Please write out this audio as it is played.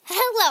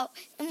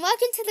and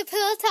welcome to the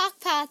Pillow Talk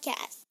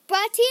Podcast,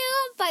 brought to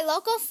you by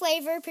Local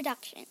Flavor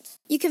Productions.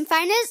 You can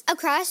find us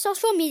across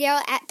social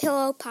media at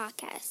Pillow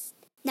Podcast.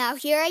 Now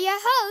here are your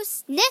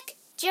hosts, Nick,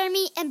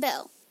 Jeremy, and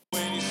Bill.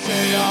 When you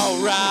say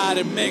alright,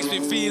 it makes me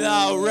feel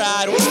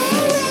alright.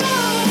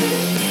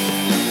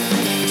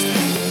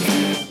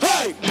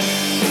 Hey!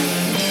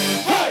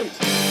 Hey!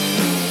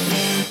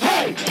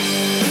 Hey!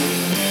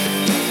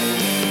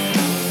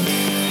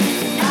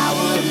 I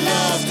would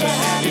love to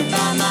have you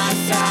by my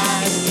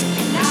side.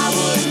 I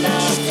would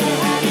love to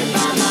have you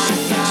by my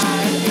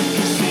side.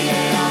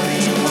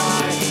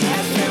 C-A-R-E-Y,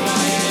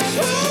 S-A-Y-S.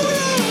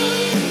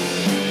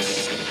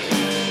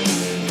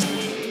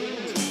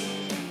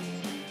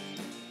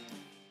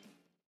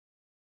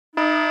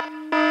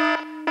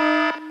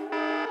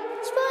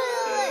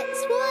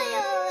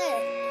 Spoiler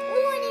alert!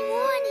 Warning,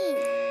 warning!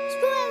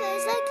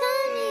 Spoilers are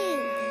coming!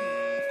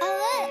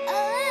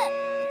 Alert!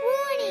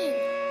 Warning!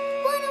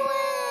 Run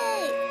away!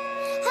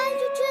 Hide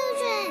your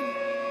children!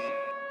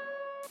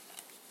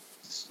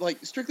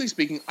 Like, strictly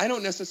speaking, I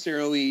don't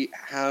necessarily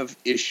have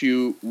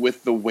issue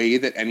with the way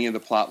that any of the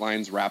plot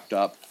lines wrapped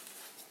up,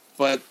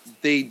 but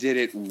they did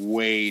it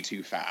way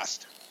too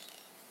fast.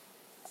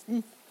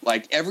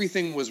 Like,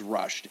 everything was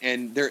rushed,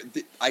 and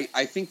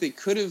I think I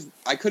could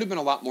have been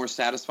a lot more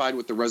satisfied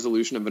with the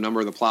resolution of a number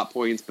of the plot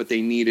points, but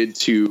they needed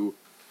to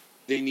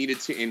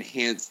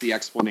enhance the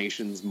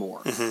explanations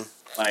more.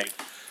 Mm-hmm. Like,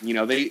 you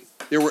know,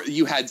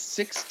 you had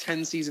 6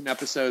 10-season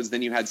episodes,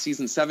 then you had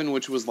season 7,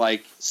 which was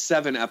like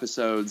 7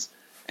 episodes,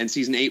 and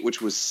season 8,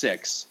 which was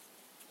 6.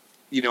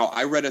 You know,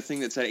 I read a thing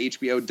that said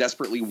HBO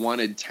desperately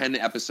wanted 10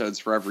 episodes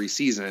for every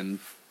season.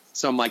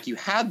 So I'm like, you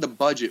had the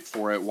budget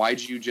for it. Why'd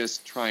you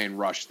just try and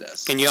rush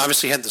this? And you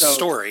obviously had the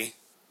story.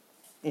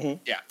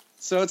 Yeah.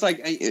 So it's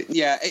like,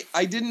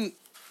 I didn't,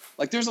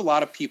 like, there's a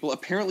lot of people,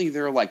 apparently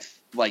there are like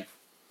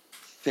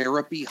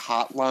therapy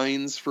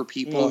hotlines for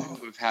people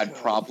who have had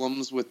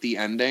problems with the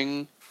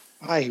ending.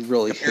 I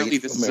really apparently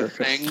hate this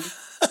America. is a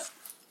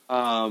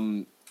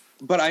thing.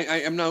 But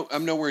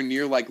I'm nowhere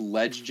near like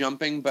ledge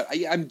jumping, but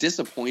I'm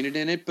disappointed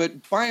in it.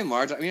 But by and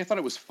large, I mean, I thought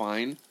it was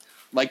fine.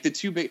 Like the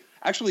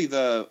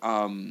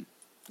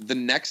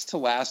next to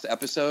last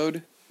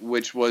episode,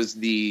 which was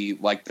the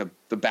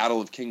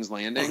Battle of King's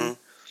Landing. Mm-hmm.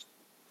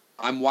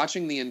 I'm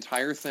watching the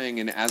entire thing,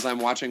 and as I'm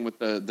watching with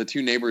the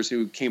two neighbors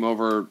who came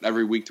over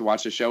every week to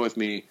watch the show with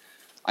me,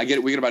 we get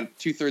about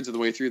 2/3 of the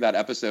way through that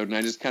episode, and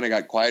I just kind of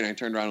got quiet, and I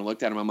turned around and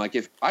looked at him. I'm like,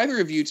 if either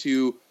of you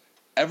two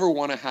ever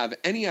want to have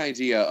any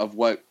idea of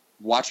what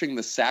watching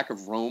the sack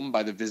of Rome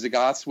by the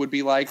Visigoths would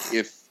be like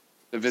if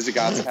the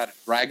Visigoths had a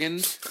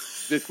dragon,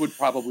 this would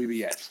probably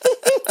be it.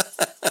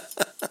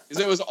 Because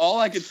it was all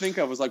I could think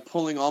of was like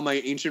pulling all my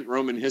ancient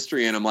Roman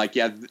history, and I'm like,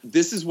 yeah,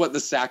 this is what the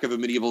sack of a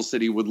medieval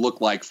city would look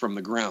like from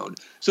the ground.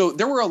 So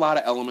there were a lot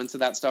of elements of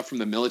that stuff from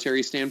the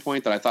military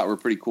standpoint that I thought were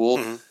pretty cool.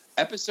 Mm-hmm.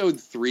 Episode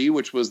 3,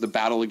 which was the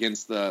battle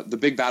against the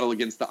big battle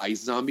against the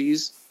ice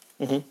zombies.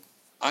 Mm-hmm.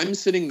 I'm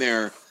sitting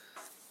there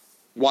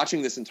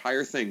watching this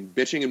entire thing,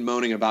 bitching and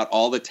moaning about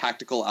all the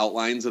tactical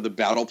outlines of the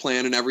battle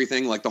plan and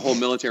everything. Like the whole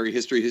military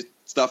history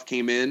stuff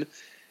came in.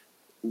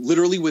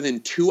 Literally within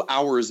 2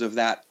 hours of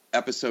that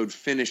episode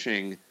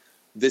finishing,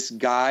 this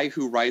guy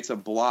who writes a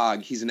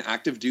blog, he's an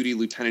active duty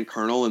lieutenant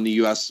colonel in the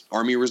U.S.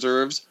 Army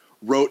Reserves,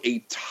 wrote a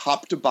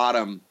top to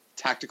bottom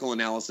tactical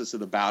analysis of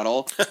the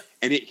battle.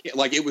 And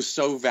it was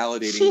so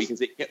validating because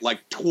it hit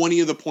like 20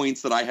 of the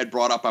points that I had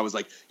brought up. I was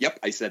like, yep,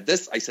 I said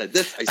this.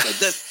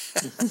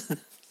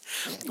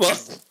 Well,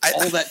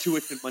 all that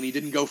tuition money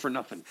didn't go for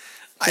nothing.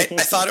 I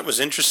thought it was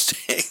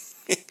interesting.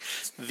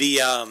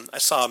 I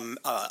saw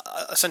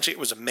essentially it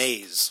was a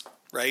maze,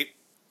 right?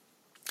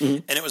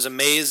 Mm-hmm. And it was a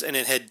maze, and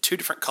it had 2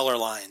 different color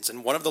lines,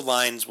 and one of the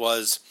lines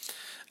was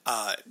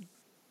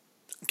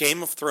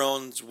Game of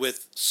Thrones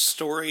with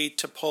story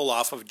to pull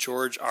off of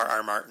George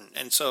R.R. Martin.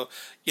 And so,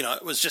 you know,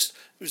 it was just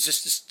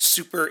this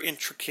super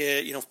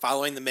intricate, you know,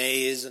 following the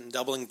maze and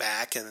doubling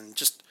back and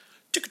just,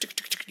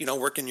 you know,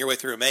 working your way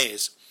through a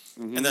maze.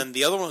 Mm-hmm. And then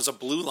the other one was a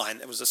blue line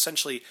that was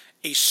essentially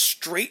a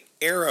straight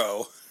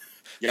arrow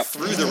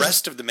through the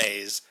rest of the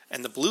maze,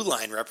 and the blue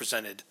line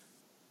represented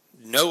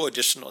no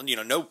additional, you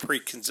know, no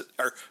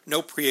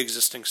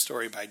pre-existing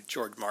story by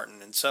George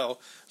Martin. And so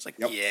it's like,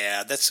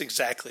 yeah, that's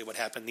exactly what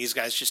happened. These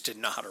guys just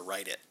didn't know how to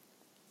write it.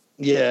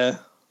 Yeah.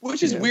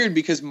 Which is weird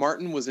because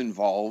Martin was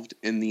involved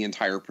in the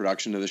entire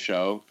production of the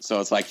show. So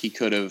it's like he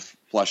could have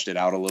flushed it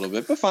out a little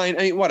bit, but fine.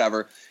 I mean,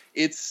 whatever.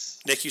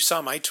 Nick, you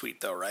saw my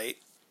tweet though, right?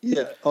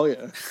 Yeah. Oh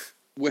yeah.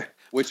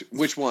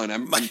 Which one?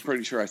 I'm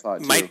pretty sure I saw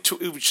it too.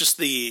 It was just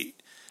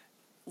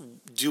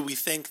do we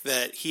think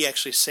that he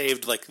actually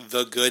saved like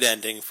the good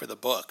ending for the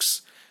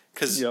books?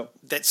 Because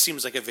that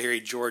seems like a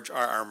very George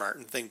R.R.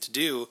 Martin thing to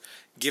do.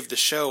 Give the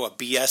show a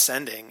BS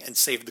ending and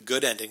save the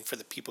good ending for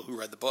the people who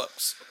read the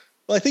books.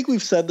 Well, I think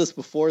we've said this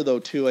before though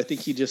too. I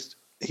think he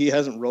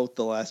hasn't wrote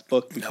the last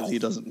book because he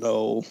doesn't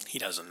know. He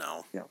doesn't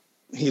know. Yeah.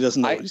 He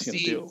doesn't know what he's going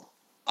to do.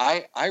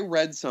 I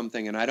read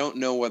something, and I don't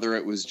know whether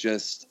it was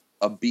just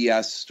a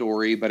BS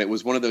story, but it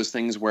was one of those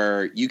things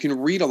where you can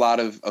read a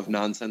lot of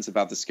nonsense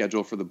about the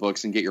schedule for the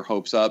books and get your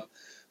hopes up.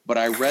 but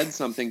I read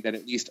something that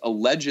at least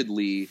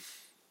allegedly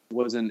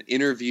was an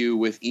interview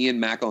with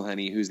Ian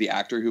McElhenney, who's the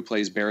actor who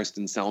plays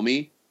Barristan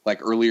Selmy, like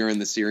earlier in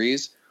the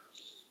series.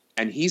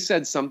 And he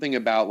said something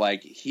about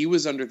like he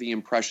was under the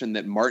impression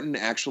that Martin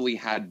actually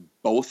had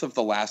both of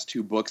the last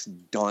two books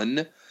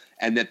done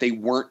and that they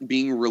weren't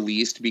being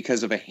released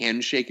because of a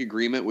handshake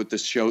agreement with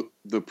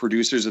the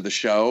producers of the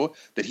show,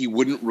 that he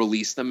wouldn't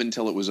release them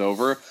until it was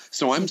over.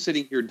 So I'm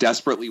sitting here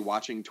desperately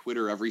watching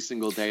Twitter every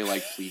single day,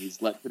 like,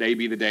 please let today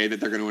be the day that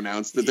they're going to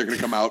announce that they're going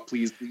to come out.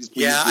 Please, please,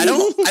 please. Yeah,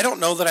 please. I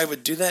don't know that I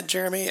would do that,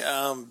 Jeremy,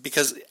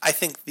 because I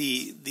think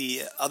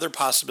the other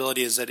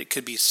possibility is that it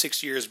could be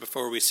 6 years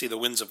before we see the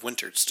Winds of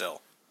Winter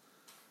still.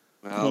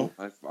 Well,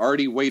 I've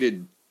already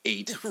waited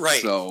 8.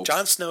 Right. So.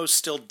 Jon Snow's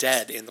still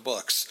dead in the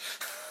books.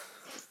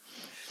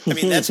 I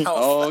mean, that's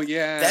how.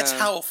 That's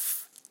how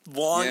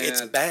long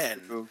it's been.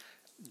 True.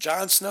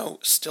 Jon Snow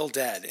still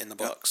dead in the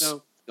books.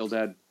 No, still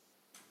dead.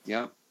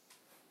 Yeah.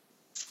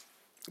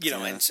 You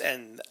know,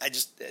 and I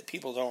just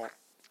people don't.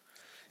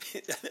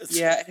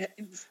 Yeah,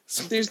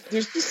 there's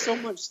just so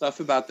much stuff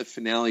about the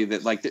finale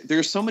that like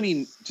there's so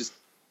many just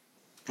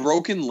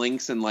broken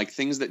links and like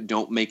things that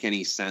don't make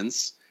any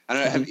sense. I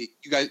don't know. Have you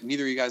guys?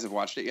 Neither of you guys have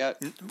watched it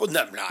yet. Well,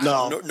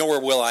 no.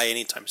 Nor will I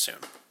anytime soon.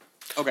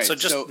 Okay, so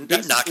just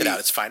knock it out.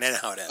 It's fine. I know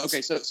how it ends.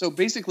 Okay, so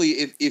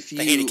basically, if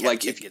you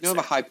like, if you know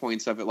the high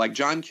points of it, like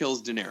Jon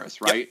kills Daenerys,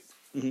 right?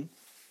 Yep. Mm-hmm.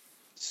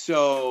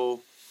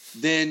 So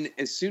then,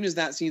 as soon as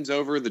that scene's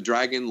over, the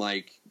dragon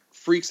like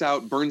freaks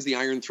out, burns the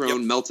Iron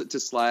Throne, melts it to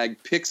slag,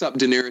 picks up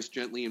Daenerys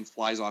gently, and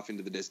flies off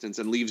into the distance,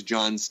 and leaves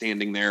Jon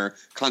standing there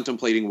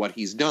contemplating what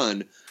he's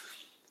done.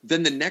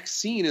 Then the next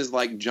scene is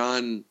like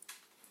Jon,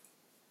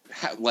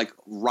 like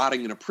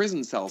rotting in a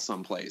prison cell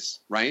someplace,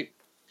 right?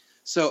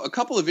 So a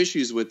couple of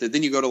issues with it.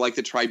 Then you go to like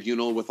the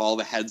tribunal with all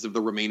the heads of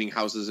the remaining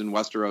houses in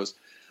Westeros.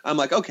 I'm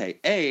like,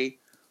 okay,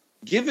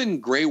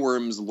 given Grey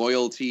Worm's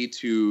loyalty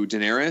to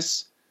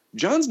Daenerys,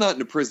 Jon's not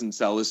in a prison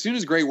cell. As soon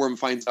as Grey Worm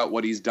finds out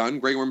what he's done,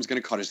 Grey Worm's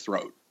going to cut his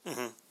throat.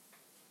 Mm-hmm.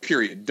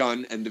 Period.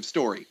 Done. End of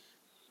story.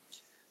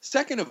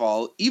 Second of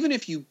all, even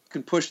if you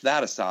can push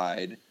that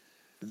aside,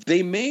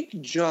 they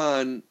make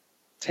Jon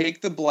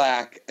take the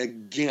black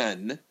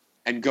again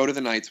and go to the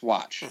Night's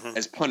Watch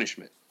as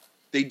punishment.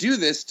 They do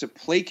this to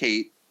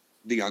placate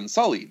the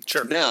Unsullied.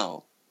 Sure.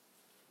 Now,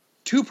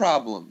 2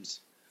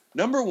 problems.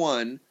 Number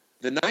 1,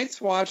 the Night's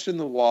Watch and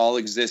the Wall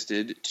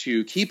existed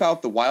to keep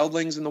out the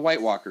Wildlings and the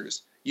White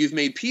Walkers. You've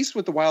made peace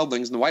with the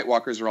Wildlings and the White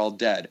Walkers are all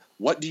dead.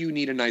 What do you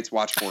need a Night's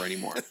Watch for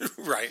anymore?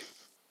 Right.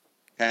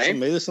 Okay?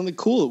 Maybe there's something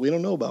cool that we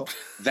don't know about.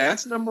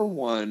 That's number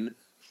 1.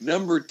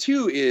 Number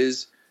 2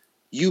 is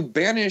you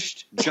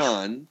banished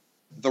Jon,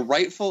 the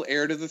rightful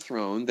heir to the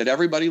throne that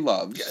everybody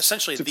loves. Yeah,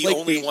 essentially, the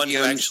only one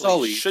who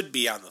actually should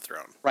be on the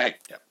throne. Right.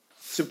 Yep.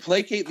 To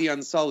placate the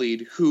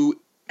Unsullied,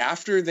 who,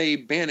 after they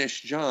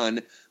banish Jon,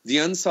 the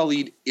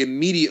Unsullied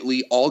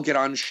immediately all get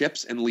on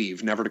ships and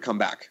leave, never to come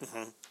back.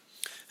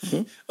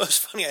 It was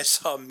funny, I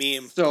saw a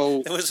meme.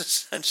 So, it was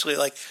essentially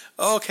like,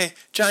 oh, okay,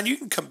 Jon, you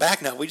can come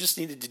back now. We just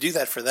needed to do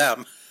that for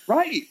them.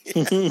 Right.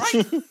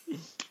 Right.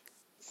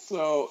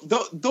 So,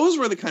 those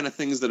were the kind of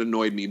things that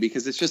annoyed me,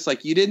 because it's just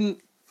like,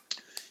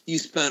 you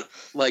spent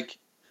like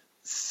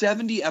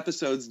 70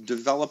 episodes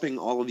developing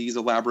all of these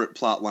elaborate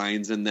plot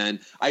lines, and then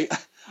I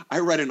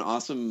read an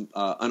awesome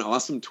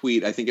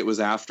tweet. I think it was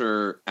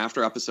after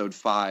episode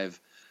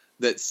 5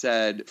 that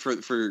said,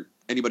 for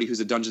anybody who's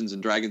a Dungeons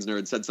and Dragons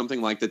nerd, said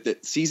something like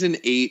that season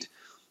 8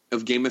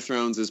 of Game of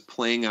Thrones is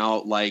playing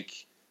out like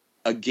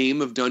a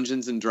game of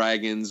Dungeons and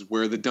Dragons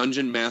where the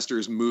dungeon master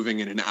is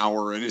moving in an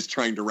hour and is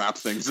trying to wrap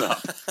things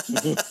up.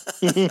 And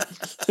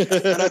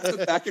I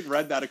went back and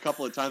read that a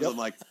couple of times. Yep. I'm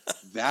like,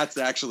 that's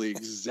actually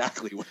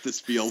exactly what this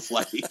feels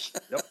like.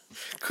 Yep.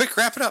 Quick,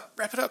 wrap it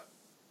up.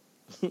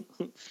 Come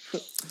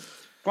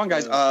on,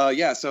 guys.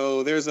 Yeah.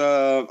 So there's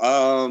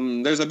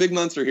a big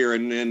monster here,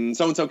 and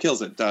so and so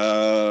kills it.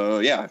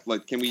 Yeah.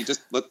 Like, can we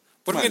just let?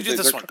 What are we gonna do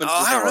this one?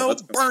 I don't know.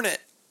 Let's burn it.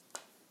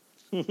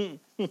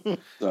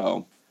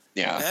 So.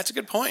 Yeah, that's a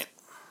good point.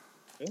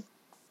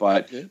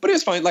 But it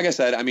was fine. Like I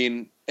said, I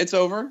mean, it's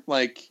over.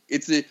 Like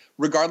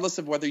regardless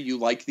of whether you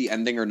like the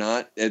ending or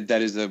not,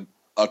 that is a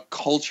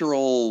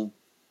cultural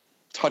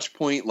touch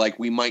point like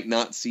we might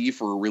not see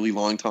for a really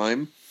long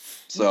time.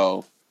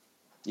 So,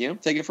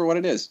 take it for what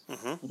it is.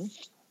 Mm-hmm.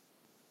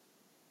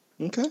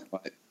 Okay.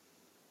 But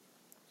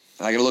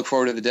I got to look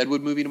forward to the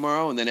Deadwood movie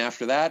tomorrow, and then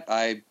after that,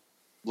 I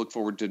look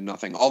forward to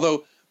nothing.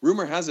 Although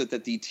rumor has it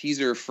that the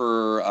teaser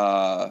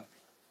for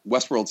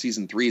Westworld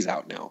season 3 is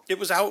out now. It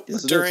was out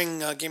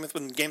during when Game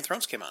of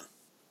Thrones came on.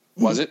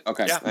 Was it?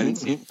 Okay. Yeah. I didn't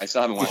see it. I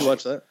still haven't watched it.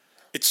 Watch that.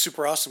 It's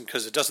super awesome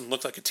because it doesn't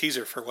look like a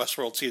teaser for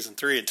Westworld season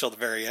 3 until the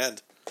very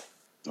end.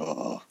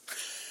 Oh,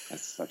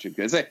 that's such a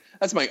good.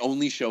 That's my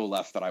only show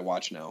left that I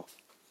watch now.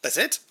 That's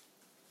it?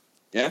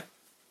 Yeah.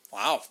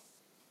 Wow.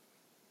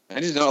 I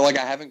just know, like,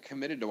 I haven't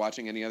committed to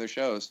watching any other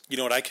shows. You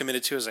know what I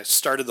committed to is I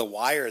started The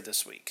Wire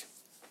this week.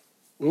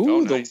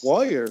 Ooh, nice. The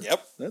Wire.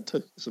 Yep. That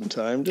took some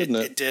time, didn't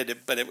it? It did,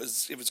 but it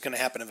was going to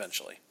happen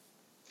eventually.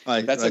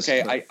 That's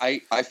okay.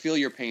 I feel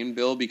your pain,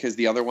 Bill, because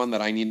the other one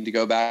that I need to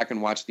go back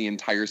and watch the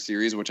entire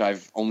series, which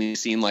I've only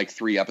seen like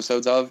 3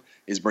 episodes of,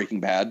 is Breaking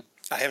Bad.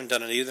 I haven't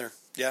done it either.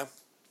 Yeah.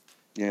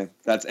 Yeah,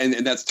 that's and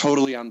that's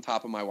totally on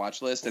top of my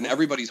watch list. And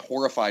everybody's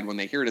horrified when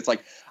they hear it. It's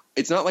like,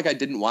 it's not like I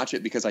didn't watch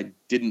it because I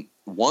didn't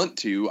want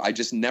to. I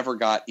just never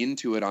got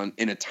into it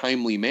in a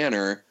timely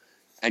manner.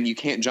 And you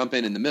can't jump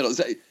in the middle.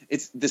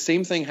 It's the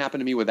same thing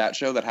happened to me with that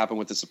show that happened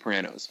with The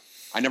Sopranos.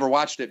 I never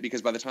watched it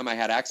because by the time I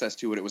had access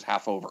to it, it was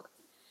half over.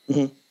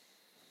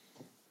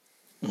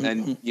 Mm-hmm.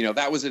 And, you know,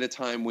 that was at a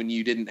time when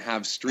you didn't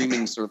have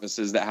streaming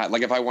services that had,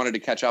 like, if I wanted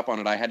to catch up on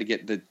it, I had to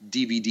get the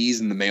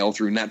DVDs in the mail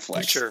through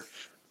Netflix. Sure.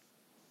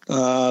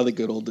 The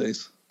good old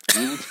days.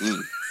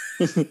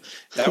 Mm-hmm.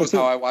 That was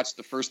how I watched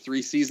the first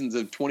 3 seasons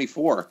of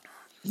 24.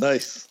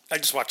 Nice. I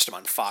just watched them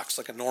on Fox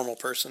like a normal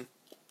person.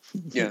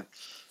 Yeah.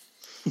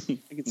 I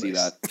can see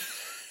that.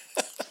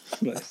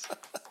 Nice.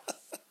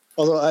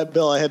 Although,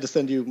 Bill, I had to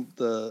send you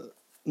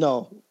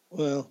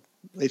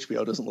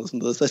HBO doesn't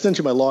listen to this. I sent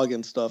you my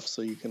login stuff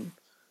so you can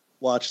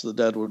watch the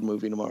Deadwood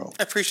movie tomorrow.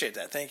 I appreciate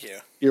that. Thank you.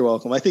 You're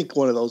welcome. I think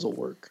one of those will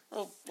work.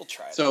 We'll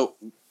try it. So,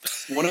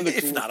 one of the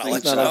If coolest not, I'll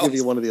things, let you know. I'll give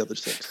you one of the other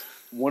 6.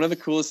 one of the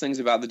coolest things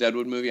about the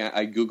Deadwood movie,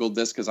 I Googled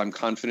this because I'm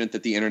confident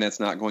that the internet's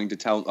not going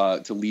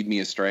to to lead me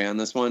astray on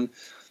this one.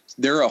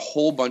 There are a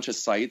whole bunch of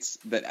sites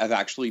that have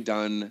actually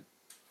done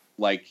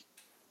like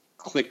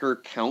clicker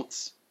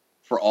counts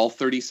for all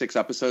 36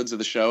 episodes of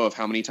the show of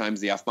how many times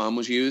the F-bomb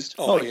was used.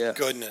 Oh my yeah.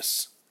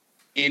 goodness.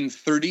 In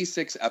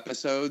 36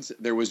 episodes,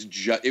 it was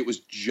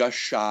just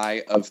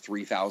shy of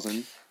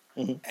 3,000.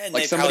 And Like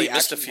they somebody probably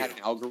missed a actually few. had an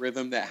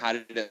algorithm that had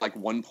it at like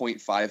 1.54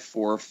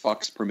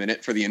 fucks per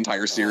minute for the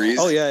entire series.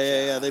 Oh,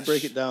 yeah. They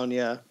break it down,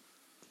 yeah.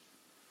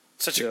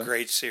 Such a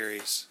great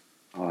series.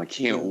 Oh,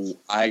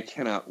 I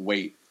cannot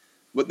wait.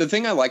 But the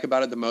thing I like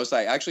about it the most,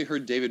 I actually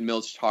heard David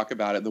Milch talk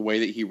about it, the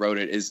way that he wrote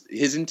it, is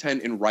his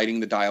intent in writing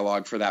the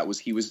dialogue for that was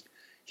he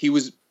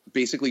was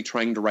basically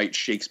trying to write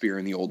Shakespeare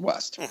in the Old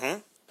West. Mm-hmm.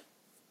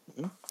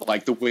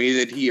 Like the way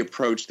that he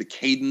approached the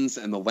cadence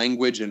and the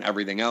language and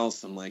everything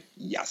else. I'm like,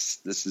 yes,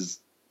 this is,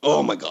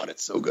 oh my God,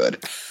 it's so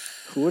good.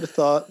 Who would have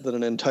thought that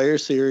an entire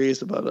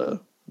series about a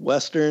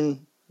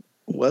Western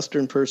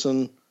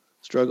person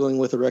struggling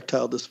with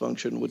erectile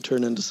dysfunction would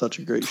turn into such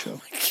a great show?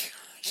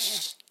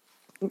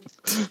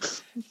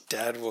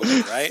 Deadwood,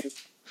 right?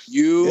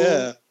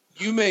 You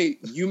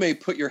may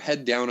put your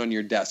head down on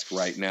your desk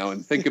right now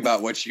and think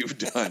about what you've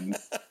done,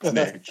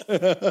 Nick.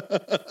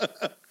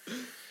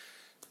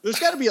 There's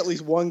got to be at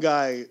least one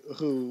guy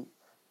who,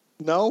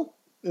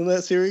 in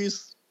that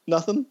series,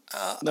 nothing.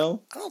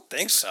 No, I don't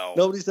think so.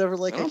 nobody's ever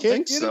like, I I, don't can't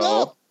think get so. it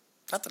up.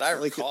 Not that I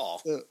Like,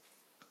 recall.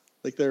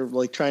 Like they're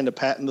like trying to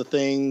patent the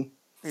thing,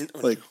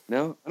 like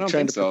No, I don't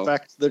trying think to so.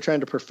 perfect. They're trying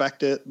to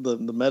perfect it, the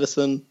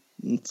medicine,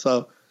 and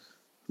so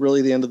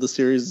really the end of the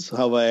series is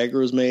how Viagra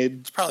was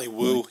made. It's probably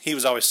Wu. He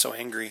was always so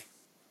angry.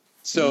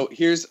 So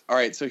here's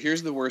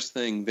the worst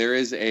thing. There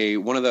is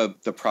one of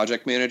the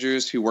project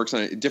managers who works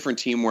on a different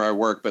team where I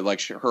work, but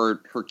like her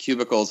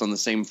cubicle is on the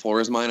same floor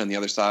as mine on the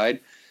other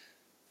side.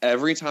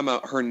 Every time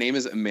her name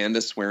is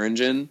Amanda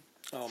Swearingen.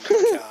 Oh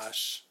my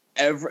gosh.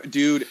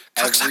 Every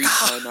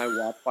time I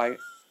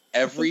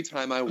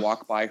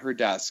walk by her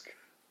desk,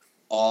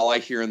 all I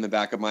hear in the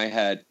back of my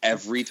head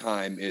every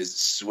time is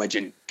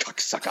Swedgen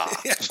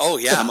cocksucker. Oh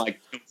yeah. I'm like,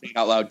 don't say it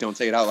out loud, don't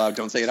say it out loud,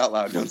 don't say it out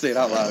loud, don't say it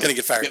out loud. Gonna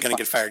get fired, gonna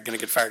get fired, gonna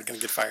get fired, gonna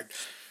get fired.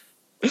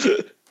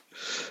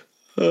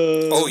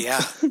 Oh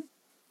yeah.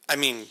 I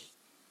mean,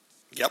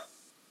 yep.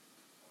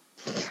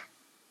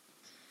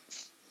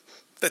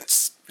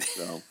 That's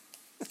So.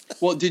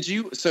 Well,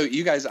 so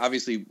you guys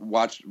obviously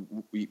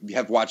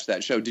have watched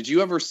that show. Did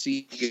you ever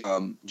see, did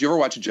you ever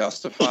watch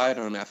Justified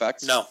on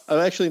FX? no. I've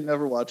actually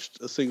never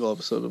watched a single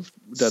episode of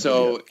Deadwood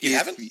So yet. You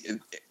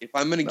haven't? if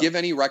I'm going to give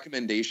any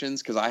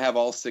recommendations, because I have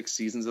all 6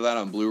 seasons of that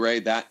on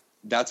Blu-ray,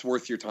 that's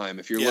worth your time.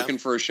 If you're looking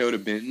for a show to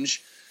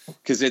binge,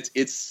 because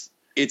it's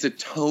a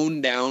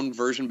toned down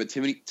version, but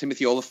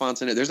Timothy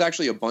Oliphant's in it. There's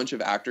actually a bunch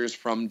of actors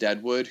from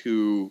Deadwood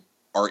who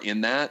are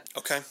in that.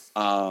 Okay.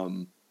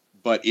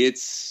 But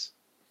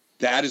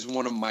that is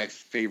one of my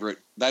favorite.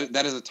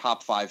 That is a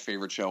top 5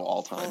 favorite show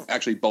all time.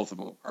 Actually, both of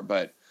them are.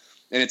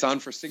 And it's on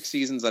for 6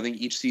 seasons. I think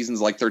each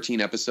season's like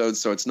 13 episodes,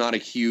 so it's not a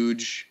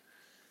huge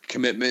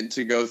commitment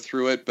to go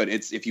through it. But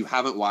if you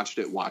haven't watched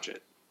it, watch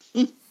it.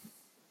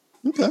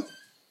 Okay,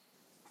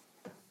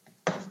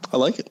 I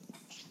like it.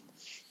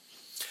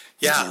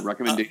 Yeah. My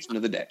recommendation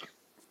of the day.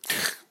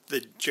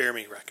 The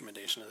Jeremy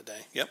recommendation of the day.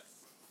 Yep.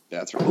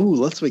 That's right. Ooh,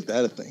 let's make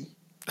that a thing.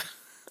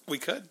 We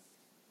could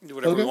do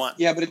whatever we want.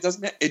 Yeah, but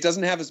it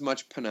doesn't have as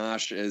much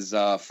panache as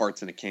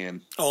Farts in a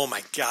Can. Oh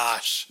my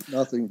gosh.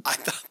 Nothing. I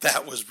thought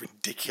that was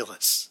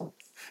ridiculous.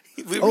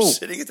 We were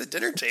sitting at the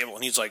dinner table,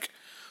 and he's like,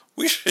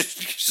 "We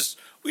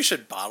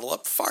should bottle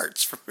up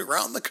farts from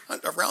around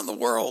the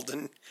world,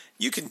 and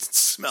you can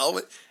smell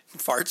what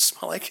farts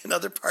smell like in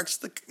other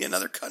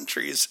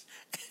countries."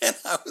 And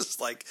I was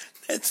like,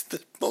 "That's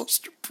the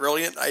most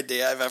brilliant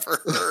idea I've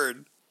ever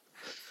heard."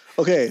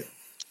 Okay,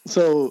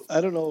 so I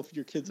don't know if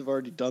your kids have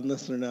already done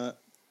this or not,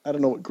 I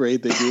don't know what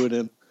grade they do it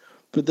in,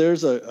 but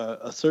there's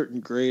a certain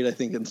grade, I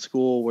think, in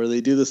school where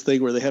they do this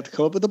thing where they have to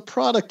come up with a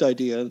product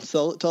idea and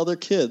sell it to other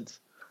kids.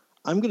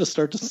 I'm going to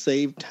start to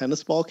save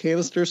tennis ball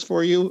canisters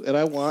for you, and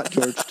I want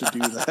George to do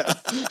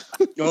that.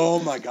 Oh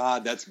my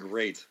God, that's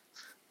great.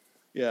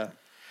 Yeah.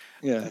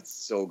 That's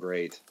so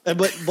great. And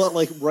but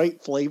like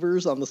write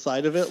flavors on the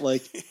side of it,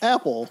 like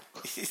apple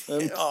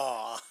and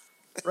Aw.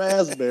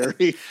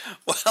 raspberry.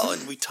 Well,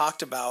 and we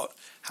talked about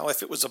how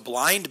if it was a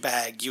blind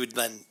bag, you would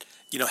then,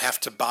 have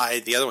to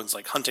buy the other ones,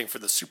 like hunting for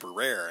the super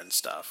rare and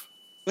stuff.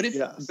 But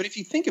if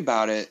you think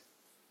about it,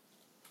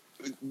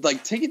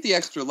 like take it the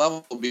extra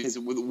level, because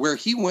where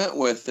he went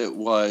with it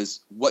was,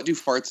 what do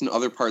farts in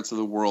other parts of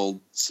the world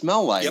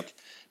smell like? Yep.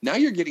 Now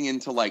you're getting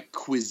into like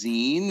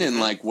cuisine and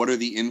like what are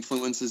the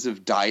influences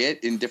of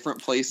diet in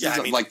different places. Yeah,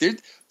 I mean, like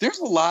there's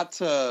a lot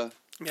to.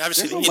 I mean,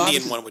 obviously the there's a lot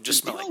Indian to one would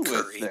just smell like deal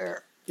with curry.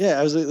 there. Yeah,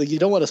 I was like, you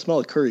don't want to smell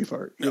a curry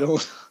fart. You No.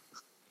 don't.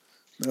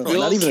 No, Bill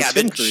not even a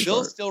skin Cabbage. curry Bill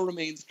fart. still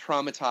remains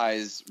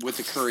traumatized with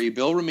the curry.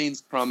 Bill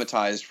remains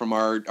traumatized from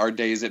our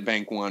days at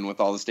Bank One with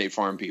all the State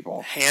Farm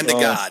people. Hand to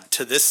God,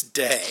 to this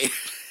day.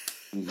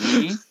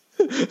 Mm-hmm.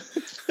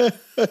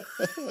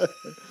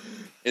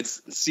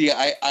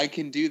 I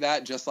can do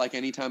that just like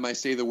anytime I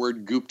say the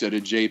word Gupta to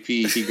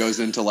JP, he goes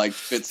into like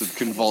fits of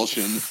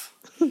convulsion.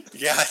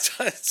 Yeah,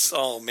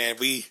 oh man,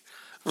 we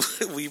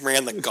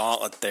ran the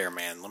gauntlet there,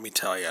 man. Let me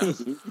tell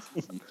you.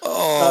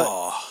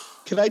 Oh,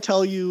 Can I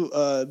tell you?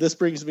 This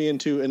brings me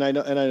into, and I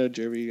know,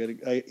 Jeremy,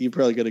 you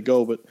probably got to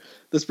go, but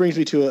this brings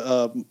me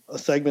to a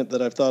segment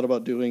that I've thought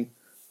about doing.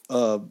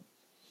 Things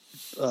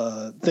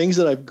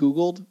that I've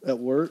Googled at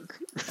work.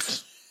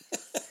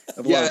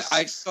 Yeah,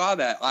 I saw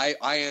that. I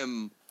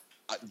am,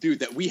 dude.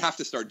 That we have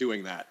to start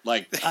doing that.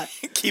 Like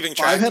keeping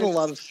track. I've had a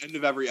lot of end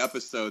of every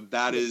episode.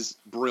 That is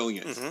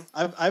brilliant.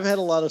 Mm-hmm. I've had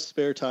a lot of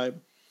spare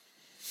time,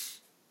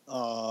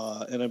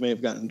 and I may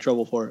have gotten in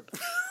trouble for it.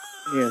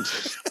 And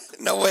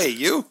No way,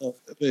 you.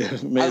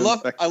 I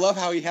love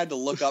how he had to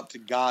look up to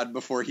God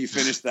before he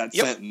finished that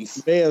Yep.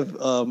 sentence. may have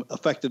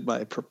affected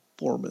my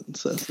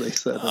performance, as they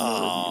said. In the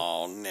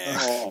Oh, Nick.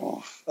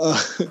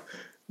 Oh.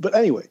 But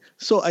anyway,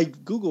 so I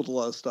Googled a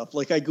lot of stuff.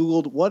 Like I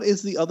Googled, what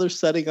is the other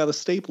setting on a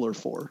stapler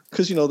for?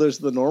 Because, there's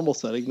the normal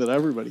setting that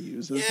everybody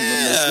uses. And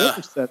then there's the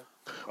other set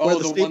where Oh,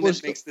 the one that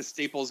staplers makes the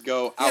staples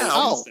go Yeah, out.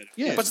 out. instead of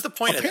Yeah. in. What's the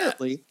point of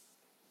that?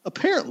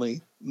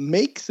 Apparently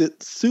makes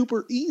it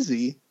super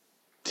easy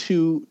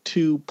to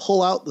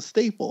pull out the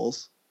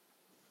staples.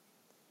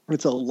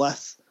 It's a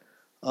less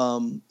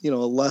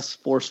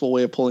forceful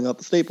way of pulling out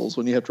the staples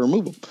when you have to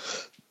remove them.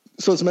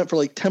 So it's meant for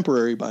like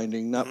temporary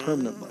binding, not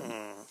permanent binding.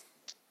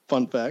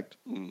 Fun fact.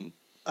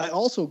 I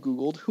also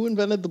Googled who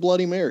invented the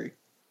Bloody Mary.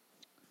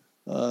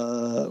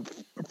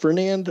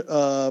 Fernand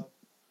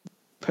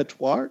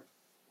Petiot.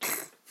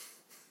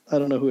 I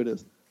don't know who it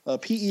is.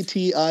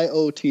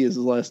 Petiot is his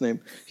last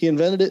name. He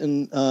invented it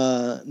in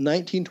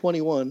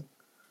 1921.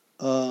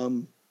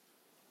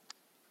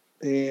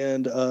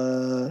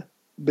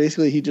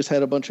 Basically he just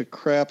had a bunch of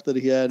crap that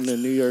he had in a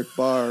New York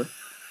bar.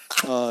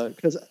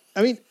 Because,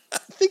 I mean,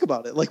 think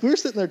about it. Like, we were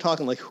sitting there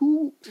talking, like,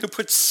 who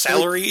puts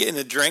celery in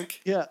a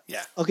drink? Yeah.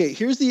 Yeah. Okay,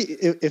 here's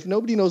if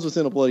nobody knows what's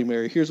in a Bloody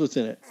Mary, here's what's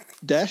in it.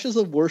 Dashes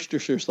of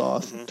Worcestershire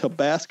sauce,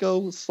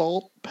 Tabasco,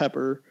 salt,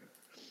 pepper.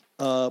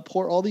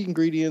 Pour all the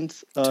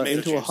ingredients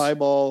into juice. a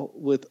highball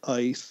with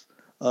ice.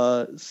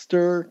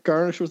 Stir,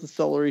 garnish with the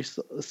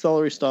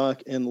celery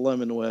stalk and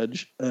lemon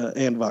wedge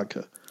and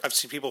vodka. I've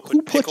seen people put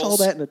Who pickles. puts all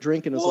that in a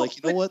drink and is like,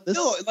 you know what? This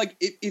No, like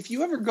if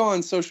you ever go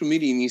on social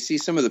media and you see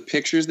some of the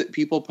pictures that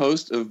people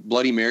post of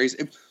Bloody Marys,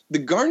 the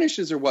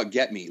garnishes are what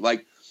get me.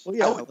 Like, Well,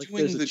 yeah, like doing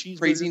there's a the cheeseburger.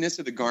 craziness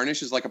of the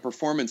garnish is like a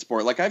performance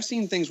sport. Like I've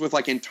seen things with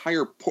like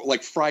entire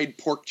like fried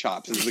pork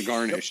chops as the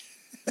garnish.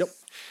 Yep.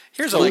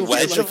 Here's a Like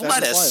wedge that of in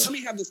lettuce. Let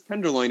me have this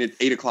tenderloin at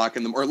 8 o'clock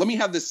in the or let me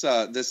have this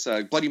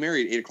Bloody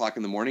Mary at 8 o'clock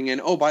in the morning. And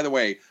oh, by the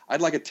way,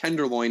 I'd like a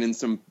tenderloin and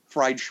some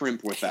fried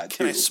shrimp with that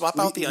Can too. I swap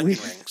out the onion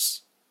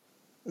rings?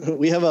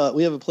 We have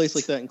a place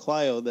like that in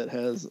Clio that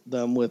has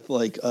them with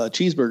like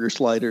cheeseburger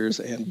sliders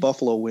and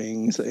buffalo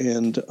wings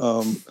and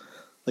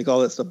like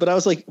all that stuff. But I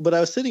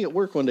was sitting at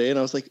work one day and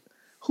I was like,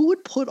 who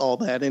would put all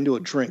that into a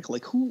drink?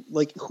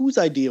 Whose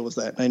idea was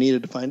that? And I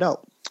needed to find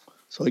out.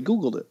 So I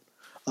Googled it.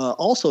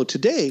 Also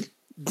today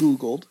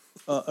Googled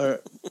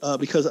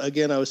because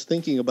again I was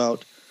thinking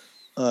about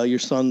your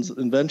son's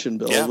invention,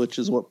 Bill, Yeah. which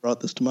is what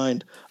brought this to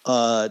mind.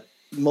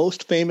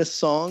 Most famous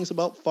songs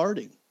about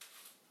farting.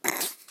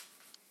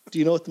 Do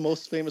you know what the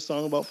most famous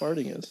song about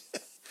farting is?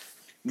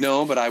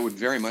 No, but I would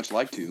very much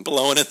like to.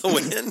 Blowing in the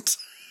wind.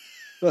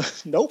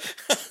 Nope.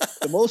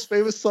 The most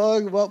famous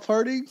song about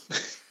farting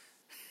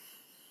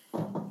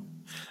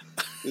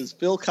is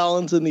Phil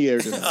Collins in the Air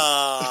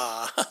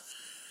Tonight.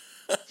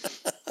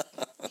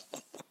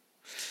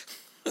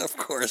 Of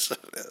course it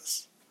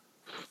is.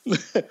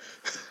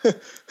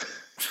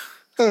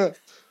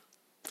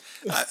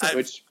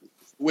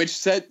 Which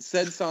said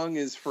song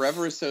is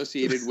forever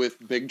associated with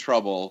Big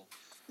Trouble.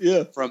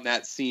 Yeah. From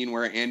that scene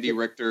where Andy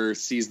Richter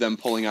sees them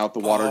pulling out the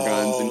water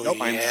guns and Oh,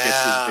 finally yeah.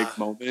 gets his big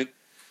moment.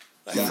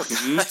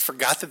 I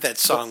forgot that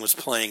song was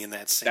playing in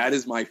that scene. That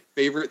is my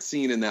favorite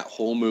scene in that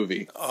whole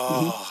movie.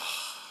 Oh,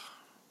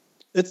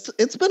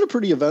 It's been a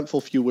pretty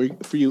eventful few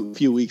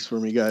weeks for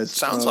me, guys.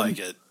 sounds like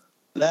it.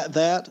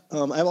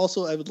 I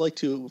would like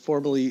to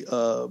formally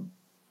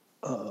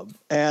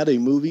add a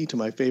movie to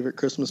my favorite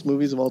Christmas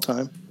movies of all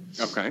time.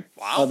 Okay.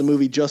 Wow. The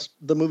movie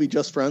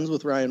Just Friends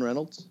with Ryan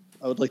Reynolds.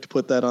 I would like to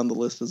put that on the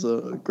list as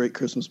a great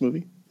Christmas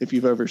movie. If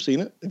you've ever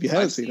seen it, if you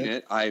haven't I've seen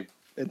it,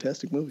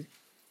 fantastic movie.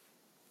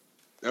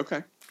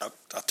 Okay.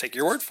 I'll take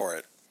your word for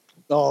it.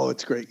 Oh,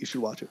 it's great. You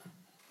should watch it.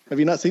 Have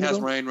you not seen It it? has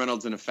Bill? Ryan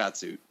Reynolds in a fat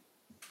suit.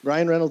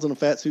 Ryan Reynolds in a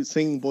fat suit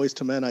singing "Boys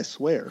to Men." I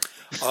swear.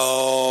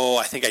 Oh,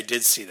 I think I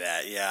did see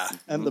that. Yeah.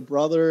 And the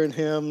brother and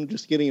him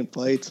just getting in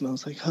fights, and I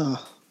was like,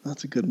 "Oh,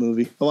 that's a good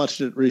movie." I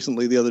watched it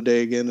recently the other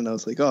day again, and I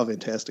was like, "Oh,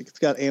 fantastic!" It's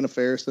got Anna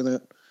Faris in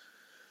it.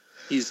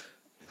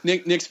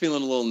 Nick's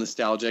feeling a little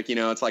nostalgic. You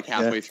know, it's like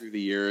halfway through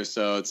the year,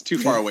 so it's too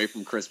far away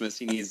from Christmas.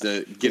 He needs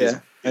to get his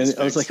And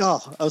I was fix.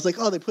 like,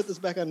 "Oh, they put this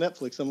back on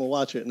Netflix. I'm gonna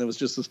watch it." And it was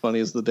just as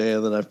funny as the day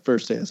that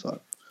first day I saw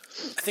it.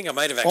 I think I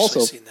might have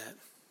actually seen that.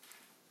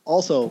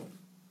 Also,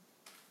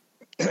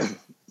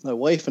 my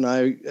wife and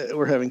I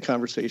were having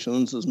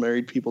conversations, as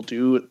married people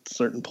do, at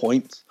certain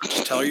points.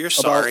 Tell her you're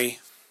sorry.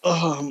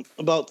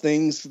 About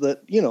things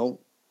that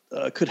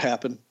could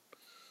happen,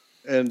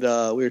 and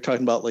we were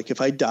talking about, like,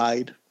 if I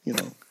died,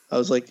 I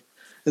was like,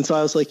 if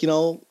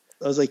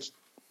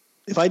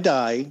I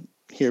die,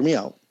 hear me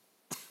out.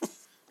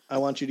 I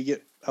want you to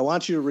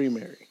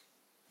remarry.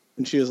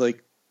 And she was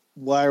like,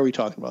 why are we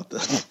talking about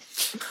this?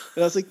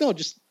 And I was like, no,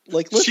 just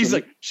like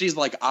listen. She's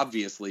like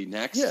obviously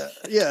next.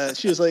 Yeah.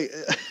 She was like,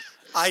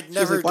 I'd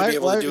never be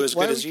able to do as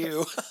good as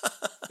you.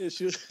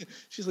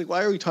 she's like,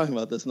 why are we talking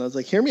about this? And I was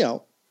like, hear me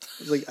out. I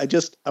was like,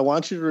 I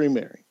want you to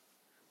remarry,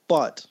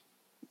 but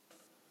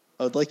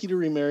I would like you to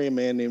remarry a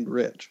man named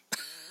Rich.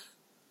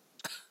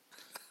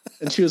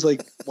 And she was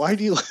like, why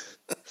do you want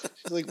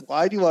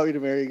me to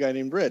marry a guy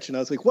named Rich? And I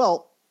was like,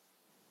 well,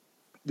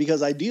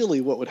 because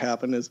ideally what would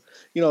happen is,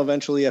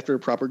 eventually after a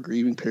proper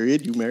grieving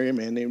period, you marry a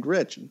man named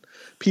Rich. And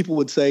people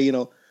would say,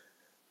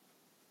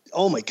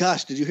 oh my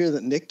gosh, did you hear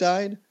that Nick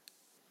died?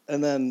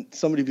 And then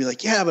somebody would be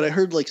like, yeah, but I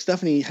heard like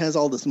Stephanie has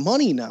all this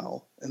money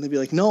now. And they'd be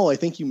like, no, I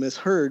think you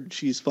misheard.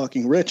 She's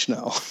fucking rich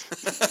now.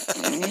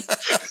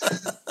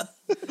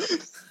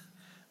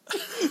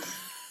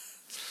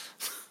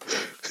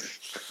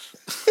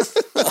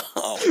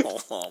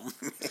 Oh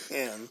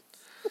man.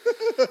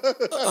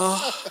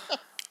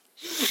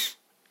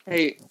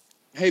 Hey,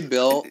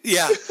 Bill.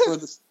 Yeah.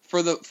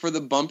 For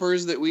the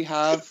bumpers that we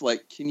have,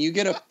 like, can you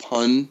get a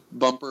pun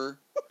bumper?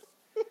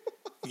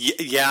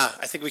 Yeah,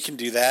 I think we can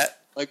do that.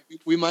 Like,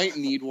 we might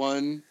need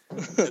one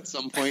at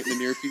some point in the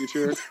near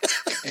future.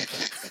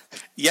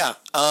 Yeah.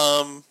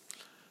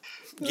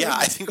 Yeah,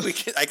 I think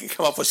I can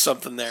come up with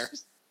something there.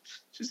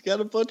 She's got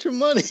a bunch of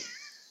money.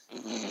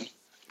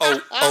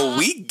 Oh,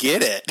 we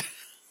get it.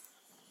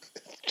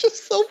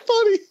 Just so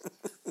funny.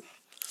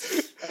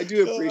 I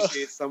do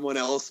appreciate someone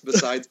else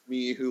besides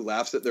me who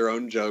laughs at their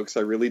own jokes.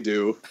 I really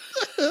do.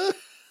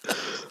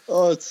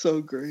 Oh, it's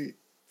so great.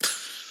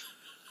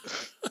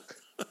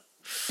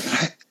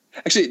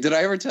 Actually, did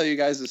I ever tell you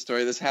guys the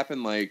story? This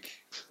happened like,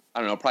 I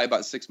don't know, probably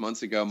about 6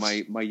 months ago.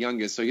 My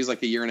youngest, so he's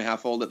like a year and a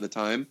half old at the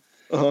time.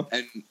 Uh-huh.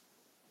 And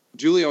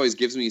Julie always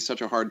gives me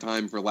such a hard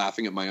time for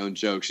laughing at my own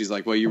jokes. She's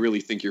like, well, you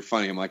really think you're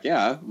funny. I'm like,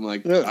 yeah. I'm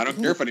like, Yeah. I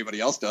don't care if anybody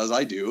else does.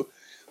 I do.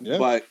 Yeah.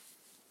 But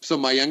so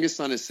my youngest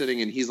son is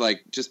sitting and he's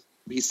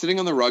sitting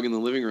on the rug in the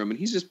living room and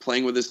he's just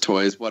playing with his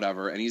toys,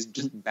 whatever. And he's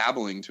just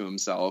babbling to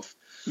himself.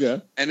 Yeah.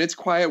 And it's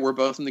quiet. We're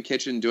both in the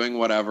kitchen doing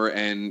whatever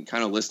and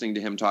kind of listening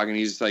to him talking.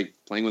 He's just like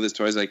playing with his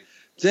toys, like,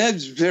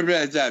 and she looks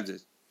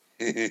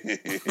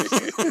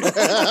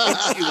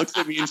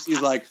at me and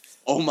she's like,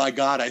 oh my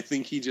God, I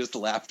think he just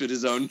laughed at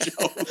his own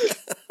joke.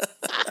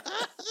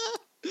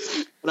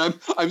 And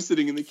I'm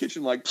sitting in the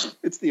kitchen like,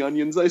 it's the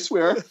onions, I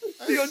swear.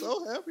 I'm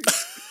so happy.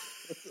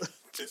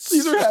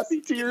 These are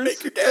happy tears.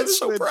 Make your dad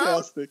so proud.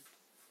 Fantastic.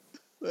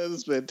 That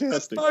is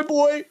fantastic. My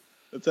boy.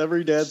 That's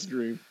every dad's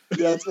dream.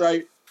 That's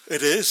right.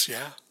 It is,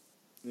 yeah.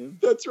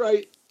 That's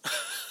right.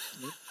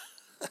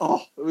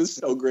 Oh, it was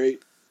so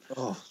great.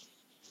 Oh,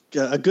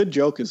 yeah, a good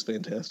joke is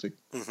fantastic.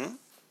 Mm-hmm.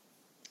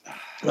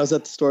 I was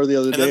at the store the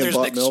other And then day and there's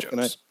bought Nick's milk, jokes.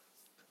 and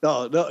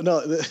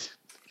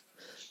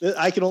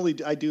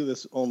I do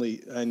this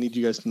only. I need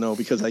you guys to know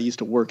because I used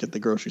to work at the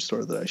grocery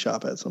store that I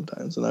shop at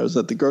sometimes, and I was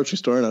at the grocery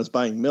store and I was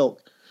buying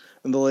milk,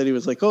 and the lady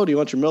was like, "Oh, do you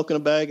want your milk in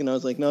a bag?" And I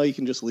was like, "No, you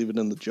can just leave it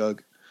in the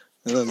jug."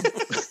 And then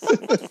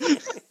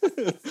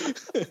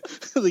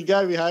the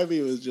guy behind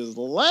me was just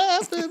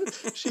laughing.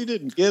 She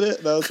didn't get it,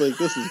 and I was like,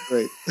 "This is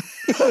great."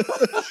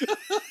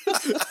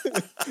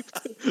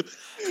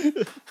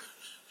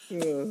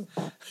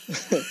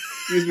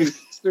 Excuse me,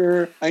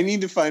 sir. I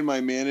need to find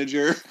my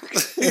manager.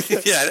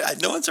 Yeah,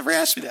 no one's ever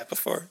asked me that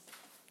before.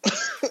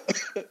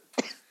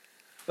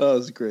 Oh, it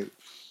was great.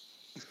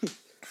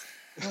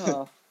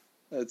 Oh,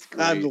 that's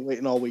great. I've been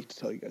waiting all week to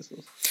tell you guys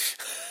this.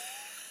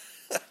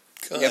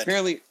 Good. Yeah,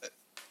 apparently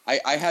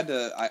I had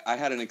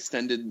an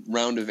extended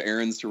round of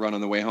errands to run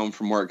on the way home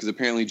from work because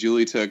apparently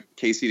Julie took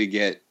Casey to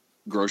get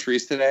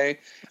groceries today,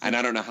 and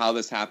I don't know how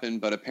this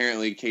happened, but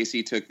apparently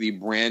Casey took the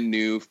brand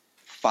new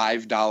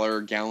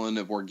 $5 gallon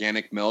of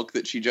organic milk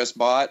that she just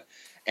bought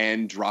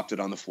and dropped it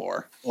on the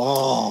floor.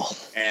 Oh,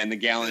 And the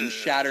gallon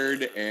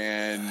shattered,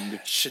 and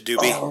Shadoobie.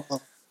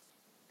 oh.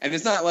 and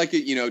it's not like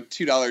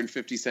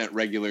 $2.50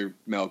 regular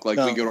milk. Like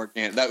No. we go to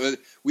organic.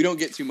 We don't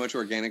get too much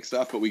organic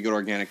stuff, but we go to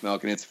organic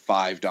milk, and it's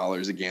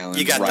 $5 a gallon.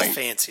 You got right the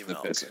fancy in the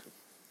milk. pisser.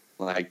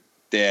 Like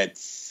that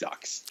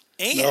sucks.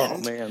 And Oh,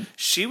 man.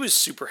 she was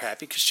super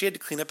happy because she had to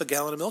clean up a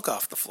gallon of milk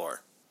off the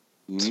floor.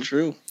 It's Mhm.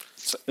 true.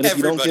 So And if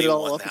you don't everybody get it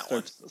all won up, it that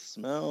one. starts to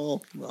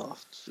smell. Oh,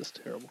 it's just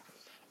terrible.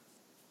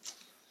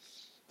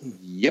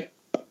 Yep.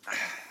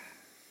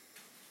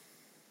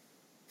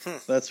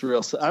 That's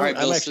real. I'm, right,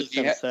 Bill, I'm so actually do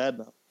you kind of sad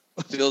now.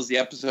 Bill's the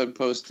episode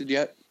posted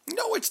yet?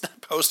 No, it's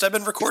not post. I've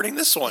been recording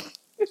this one.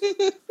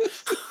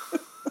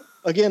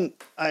 Again,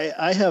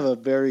 I have a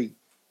very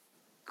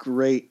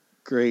great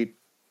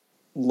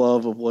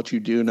love of what you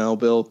do now,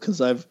 Bill,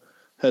 because I've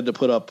had to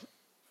put up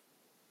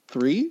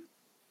 3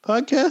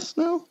 podcasts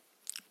now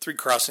 3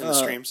 crossing the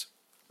streams.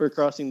 for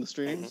crossing the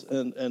streams,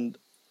 Mm-hmm. and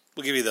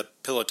We'll give you the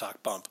Pillow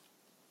Talk bump.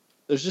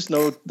 there's just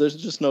no time.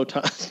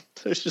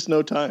 There's just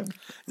no time.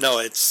 No,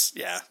 it's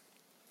It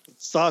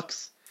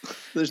sucks.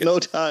 There's no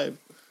time.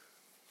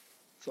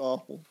 It's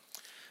awful.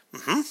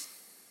 Mhm.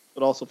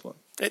 But also fun.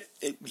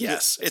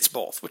 Yes, it's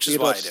both, which You is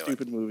can why I watch do it.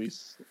 stupid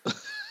movies.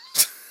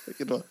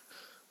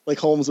 Like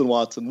Holmes and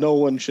Watson. No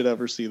one should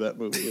ever see that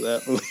movie.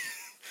 That movie.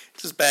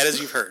 It's as bad as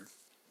you've heard.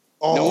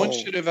 No one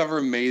should have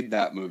ever made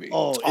that movie.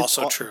 Oh, It's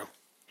also true.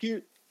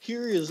 Here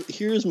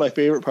is my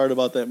favorite part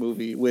about that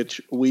movie,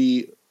 which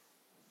we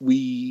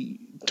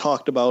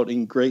talked about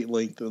in great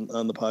length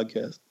on the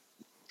podcast.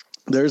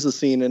 There's a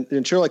scene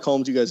in Sherlock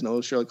Holmes. You guys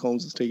know Sherlock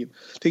Holmes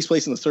takes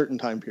place in a certain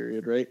time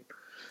period, right?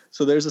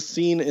 So there's a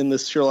scene in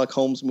this Sherlock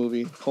Holmes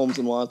movie, Holmes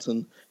and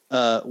Watson,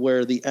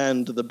 where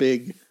the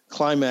big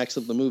climax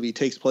of the movie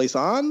takes place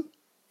on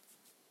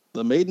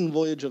the maiden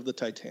voyage of the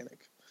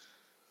Titanic.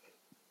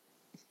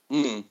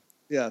 Mm,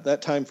 Yeah,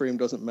 that time frame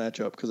doesn't match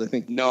up because I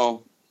think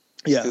no,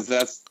 yeah, because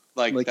that's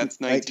Like that's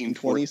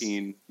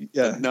 1914.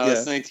 yeah, No, yeah.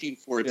 that's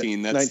 1914.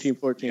 Yeah, That's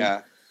 1914.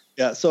 Yeah,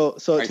 Yeah, so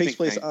it I takes think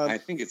place on. I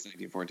think it's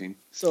 1914.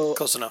 So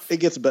Close enough. it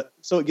gets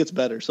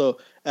better. So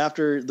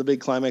after the big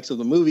climax of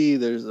the movie,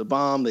 there's a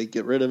bomb. They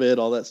get rid of it.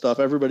 All that stuff.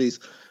 Everybody's,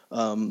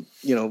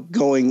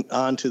 going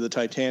on to the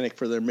Titanic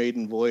for their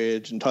maiden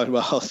voyage and talking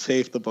about how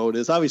safe the boat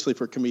is. Obviously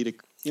for comedic,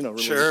 relief.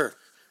 Sure.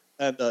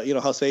 And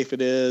how safe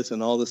it is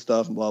and all this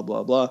stuff and blah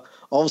blah blah.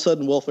 All of a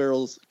sudden, Will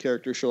Ferrell's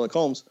character Sherlock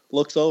Holmes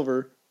looks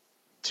over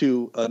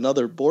to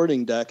another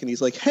boarding deck and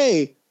he's like,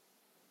 "Hey,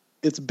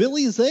 it's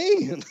Billy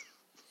Zane."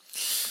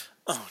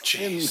 Oh,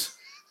 jeez.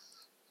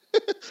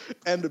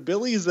 And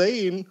Billy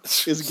Zane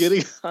is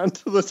getting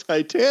onto the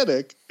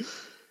Titanic,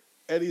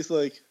 and he's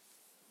like,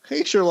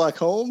 "Hey, Sherlock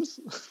Holmes."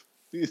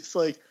 He's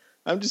like,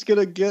 "I'm just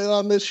gonna get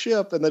on this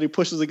ship," and then he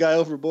pushes the guy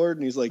overboard,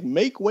 and he's like,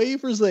 "Make way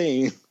for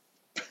Zane."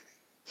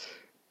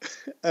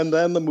 And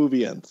then the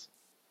movie ends.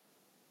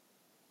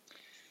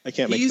 I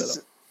can't make that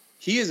up.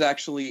 He is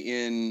actually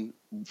in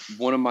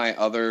one of my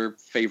other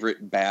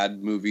favorite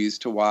bad movies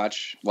to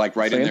watch, like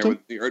right in there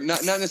Phantom? with, or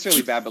not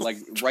necessarily bad, but like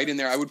right in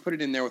there. I would put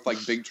it in there with like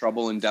Big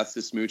Trouble and Death to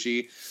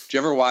Smoochie. Did you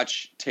ever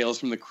watch Tales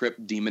from the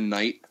Crypt, Demon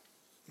Knight?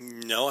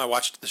 No, I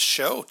watched the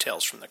show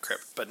Tales from the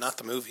Crypt, but not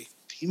the movie.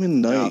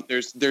 Demon Knight.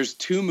 No, there's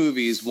 2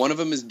 movies. One of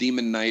them is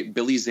Demon Knight.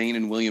 Billy Zane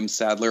and William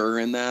Sadler are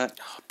in that.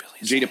 Oh, Billy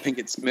Jada Zane.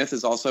 Pinkett Smith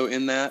is also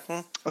in that.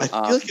 I feel like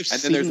I've And then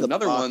seen there's the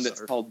another one box that's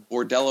art. called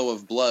Bordello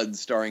of Blood,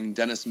 starring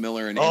Dennis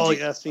Miller and Oh Angie.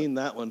 yeah, I've seen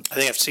that one. I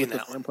think I've seen With the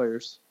that one.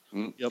 vampires.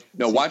 Mm. Yep.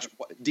 No, Seen watch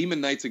that.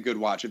 Demon Knight's a good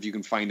watch if you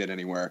can find it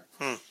anywhere.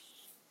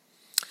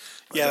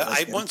 Yeah,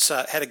 I Okay. once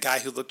had a guy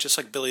who looked just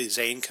like Billy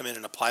Zane come in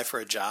and apply for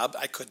a job.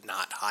 I could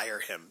not hire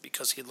him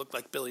because he looked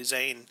like Billy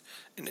Zane,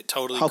 and it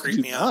totally How could creeped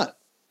you me out. not?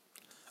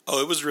 Oh,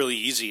 it was really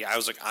easy. I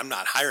was like, I'm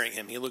not hiring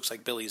him. He looks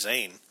like Billy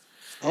Zane.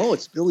 Oh,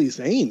 it's Billy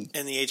Zane.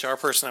 And the HR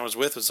person I was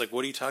with was like,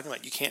 "What are you talking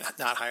about? You can't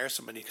not hire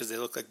somebody because they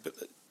look like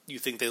you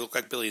think they look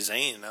like Billy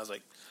Zane." And I was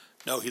like,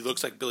 "No, he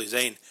looks like Billy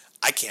Zane.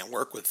 I can't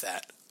work with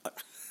that."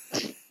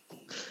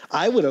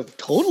 I would have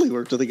totally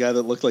worked with a guy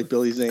that looked like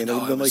Billy Zane. No, I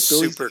would have it been like, was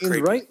Billy super Zane's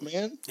creepy. right,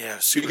 man. Yeah,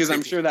 super. Because I'm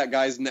creepy. sure that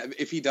guy's,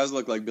 if he does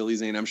look like Billy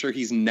Zane, I'm sure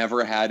he's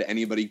never had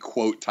anybody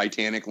quote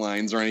Titanic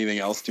lines or anything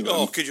else to him.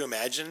 Oh, could you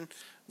imagine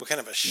what kind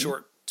of a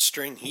short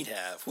string he'd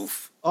have?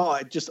 Oof. Oh,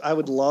 I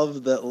would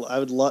love that. I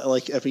would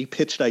like if he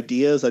pitched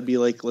ideas, I'd be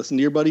like, listen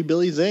to your buddy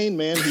Billy Zane,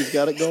 man. He's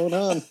got it going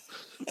on.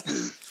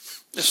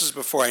 This is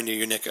before I knew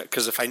you, Nick.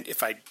 Because if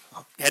I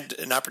had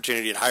an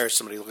opportunity to hire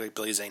somebody who looked like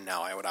Billy Zane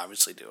now, I would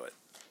obviously do it.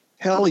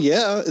 Hell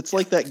yeah. It's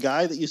like that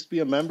guy that used to be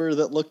a member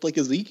that looked like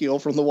Ezekiel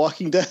from The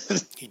Walking Dead.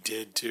 He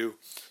did too.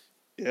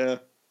 Yeah.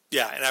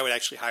 Yeah, and I would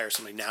actually hire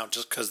somebody now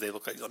just because they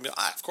look like. I mean,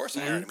 of course I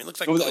hired him. He looks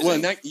like. Well,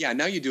 Billy Zane.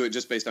 now you do it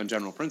just based on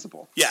general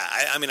principle. Yeah,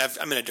 I mean,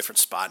 I'm in a different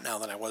spot now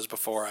than I was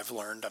before. I've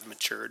learned. I've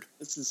matured.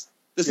 This is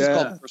This is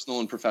called personal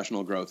and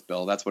professional growth,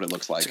 Bill. That's what it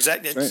looks like. It's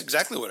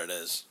exactly what it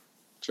is.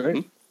 That's right.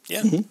 Mm-hmm.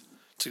 Yeah,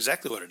 it's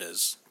exactly what it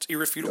is. It's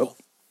irrefutable.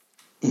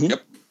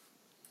 Yep.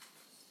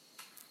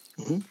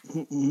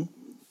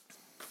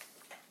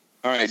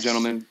 All right,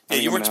 gentlemen. Yeah,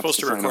 you weren't supposed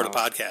to sign record a off.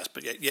 podcast,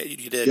 but yeah,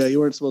 you did. Yeah, you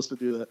weren't supposed to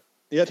do that.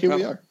 Yet here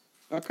we are.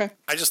 Okay.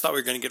 I just thought we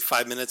were going to get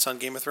 5 minutes on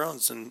Game of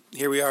Thrones, and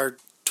here we are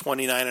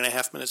 29 and a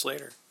half minutes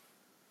later.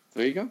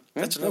 There you go. Yeah,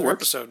 That's that another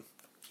works. episode.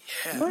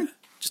 Yeah. Right.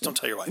 Just don't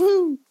tell your wife.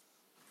 Woo!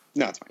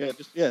 No, it's fine.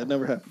 It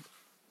never happened.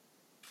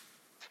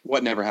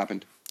 What never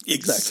happened?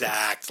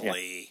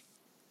 Exactly.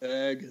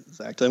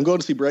 Exactly. I'm going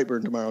to see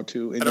Brightburn tomorrow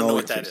too. I don't know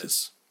what that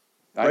is.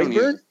 I don't Brightburn?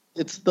 either.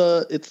 It's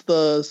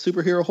the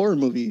superhero horror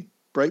movie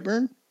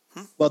Brightburn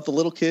about the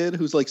little kid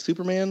who's like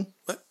Superman.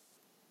 What?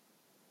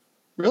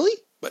 Really?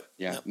 What?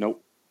 Yeah. No.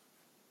 Nope.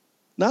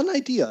 Not an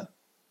idea.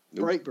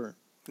 Nope. Brightburn.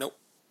 Nope.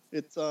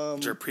 It's Is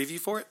there a preview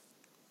for it?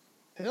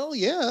 hell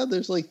yeah.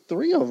 There's like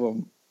 3 of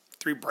them.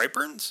 3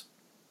 Brightburns?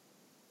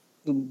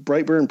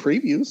 Brightburn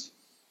previews.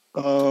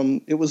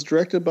 It was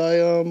directed by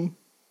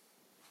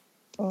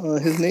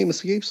his name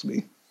escapes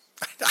me.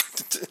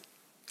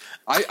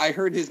 I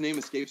heard his name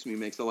escapes me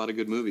makes a lot of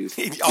good movies.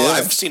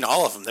 I've seen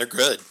all of them. They're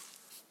good.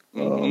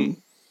 Mm-hmm.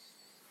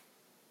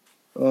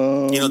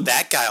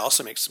 That guy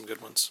also makes some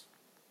good ones.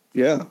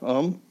 Yeah.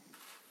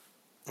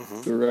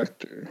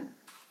 Director.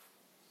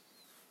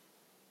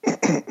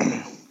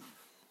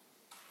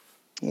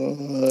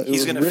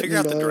 He's going to figure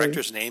out the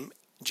director's name.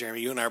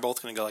 Jeremy, you and I are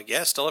both going to go like,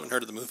 yeah, still haven't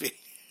heard of the movie.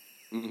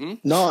 Mm-hmm.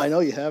 No, I know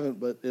you haven't,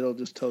 but it'll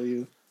just tell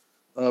you.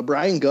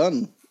 Brian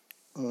Gunn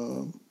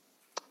wrote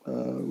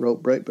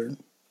Brightburn.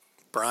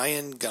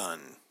 Brian Gunn.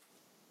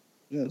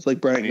 Yeah, it's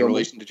like Brian Any Gunn.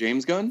 relation to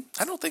James Gunn?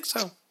 I don't think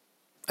so.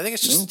 I think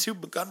it's just the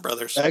 2 Gunn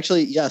brothers.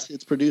 Actually, yes,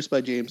 it's produced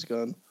by James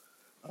Gunn.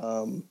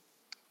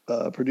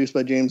 Produced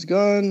by James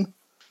Gunn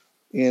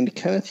and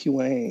Kenneth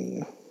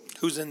Huang.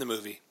 Who's in the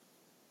movie?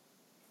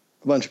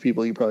 A bunch of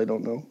people you probably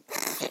don't know.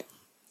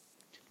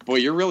 Boy,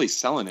 you're really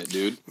selling it,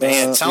 dude.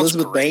 Man, sounds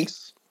Elizabeth great.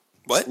 Banks.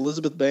 What?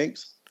 Elizabeth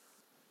Banks.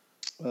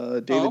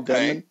 David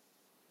okay.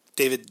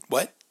 David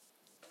what?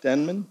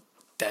 Denman.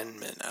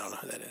 Denman. I don't know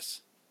who that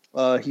is.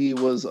 He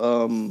was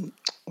Roy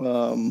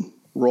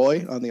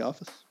on The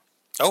Office.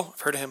 Oh, I've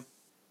heard of him.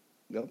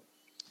 Yep.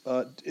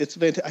 It's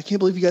fantastic. I can't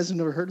believe you guys have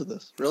never heard of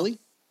this. Really?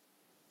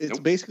 It's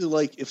Nope. basically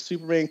like if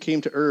Superman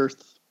came to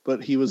Earth,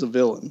 but he was a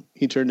villain.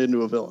 He turned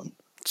into a villain.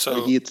 So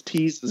Like he gets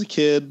teased as a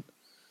kid,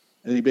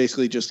 and he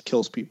basically just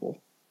kills people.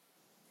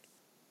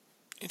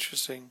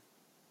 interesting.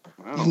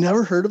 Wow. You've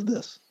never heard of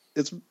this?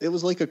 It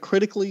was like a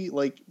critically,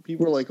 like,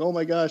 people were like, oh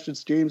my gosh,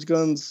 it's James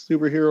Gunn's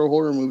superhero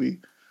horror movie.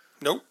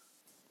 Nope.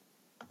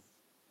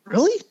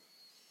 Really?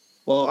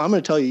 Well, I'm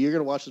going to tell you, you're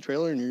going to watch the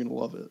trailer and you're going to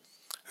love it.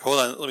 Hold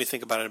on, let me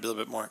think about it a little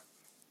bit more.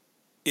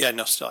 Yeah,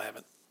 no, still I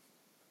haven't.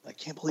 I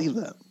can't believe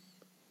that.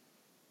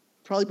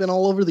 Probably been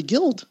all over the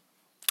guild.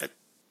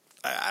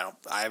 I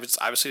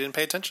obviously didn't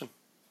pay attention.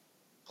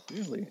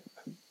 Clearly.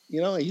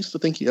 I used to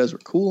think you guys were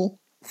cool.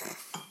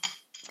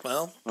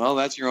 Well, Well,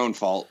 that's your own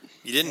fault.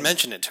 you didn't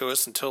mention it to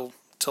us until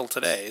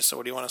today, so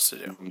what do you want us to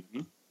do?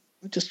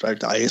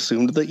 Mm-hmm. I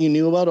assumed that you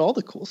knew about all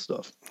the cool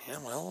stuff. Yeah,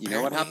 well, You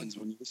know what apparently- happens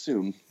when you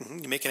assume.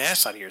 You make an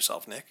ass out of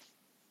yourself, Nick.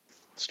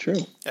 It's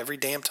true. Every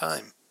damn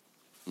time.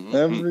 Mm-hmm.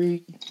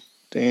 Every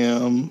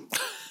damn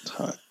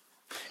time.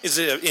 Is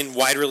it in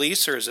wide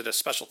release or is it a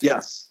special theater?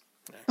 Yes.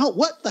 Oh,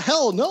 what the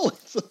hell? No,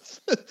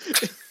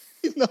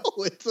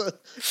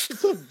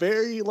 it's a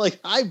very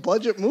high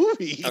budget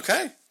movie.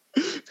 Okay.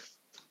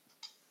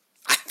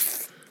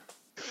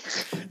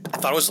 I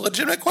thought it was a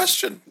legitimate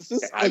question. This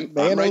is I'm like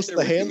right Manos, there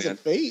the with you, Hands man. of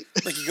Fate.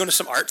 Like, you going to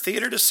some art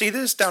theater to see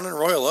this down in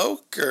Royal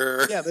Oak?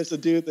 Or Yeah, there's a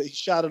dude that he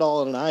shot it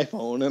all on an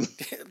iPhone, and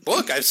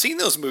look, I've seen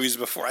those movies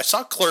before. I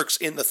saw Clerks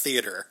in the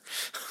theater.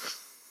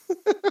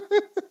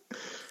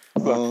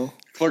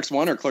 Clerks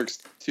 1 or Clerks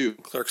 2?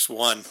 Clerks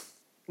 1.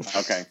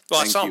 Okay. Well,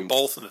 I thank saw you. them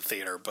both in the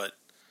theater, but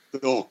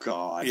Oh,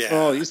 God. yeah,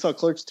 oh, you saw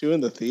Clerks 2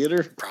 in the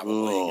theater?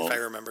 probably, Oh. if I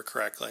remember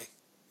correctly.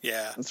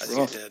 Yeah, That's I think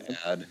rough. I did.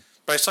 Bad.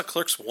 But I saw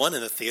Clerks 1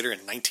 in the theater in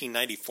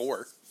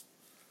 1994.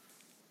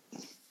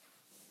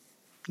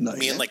 Nice.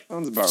 Me and like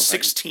Sounds about right.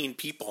 16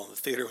 people, and the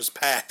theater was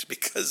packed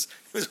because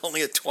it was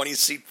only a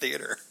 20-seat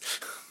theater.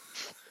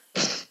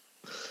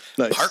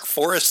 Nice. Park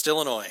Forest,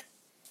 Illinois.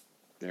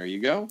 There you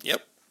go.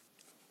 Yep.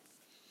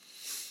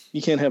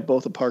 You can't have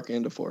both a park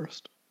and a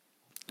forest.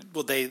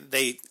 Well, they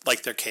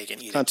like their cake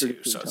and eat it too,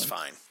 Contradictory so it's time.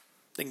 fine.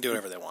 They can do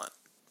whatever they want.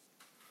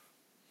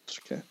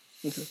 Okay.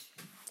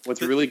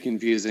 What's really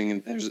confusing,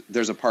 and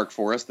there's a park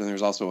forest, and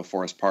there's also a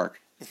forest park.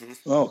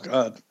 Oh,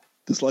 God.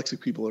 Dyslexic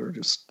people are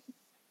just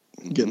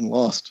getting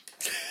lost.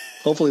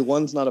 Hopefully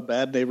one's not a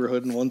bad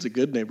neighborhood and one's a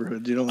good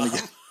neighborhood. You don't want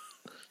to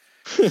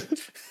get...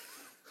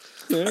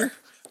 Yeah.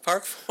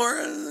 Park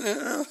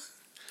Forest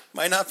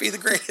might not be the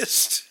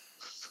greatest.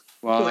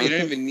 Well, you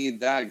don't even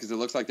need that because it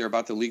looks like they're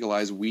about to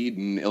legalize weed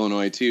in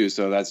Illinois too.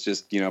 So that's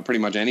just, pretty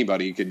much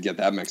anybody could get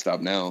that mixed up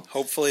now.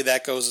 Hopefully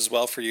that goes as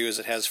well for you as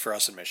it has for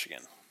us in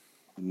Michigan.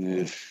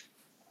 Ugh.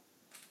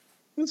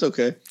 It's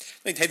okay.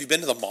 Have you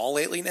been to the mall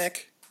lately,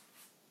 Nick?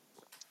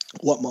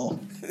 What mall?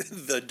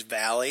 The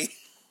Valley.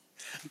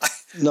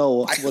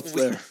 No, what's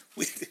there?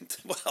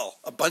 Well,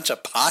 a bunch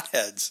of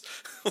potheads.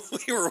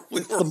 we were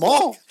The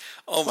mall.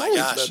 Oh my Always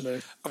gosh. been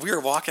there. We were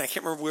walking. I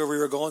can't remember where we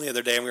were going the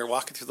other day, and we were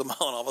walking through the mall,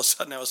 and all of a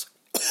sudden I was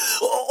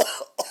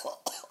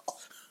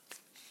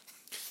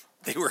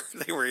they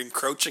were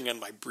encroaching on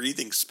my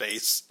breathing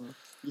space.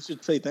 You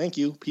should say thank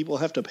you. People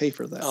have to pay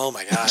for that. Oh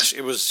my gosh.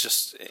 It was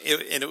just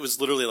and it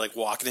was literally like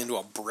walking into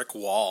a brick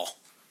wall.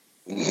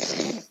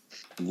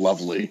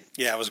 Lovely.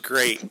 Yeah, it was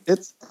great.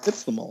 It's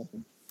the mall.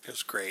 It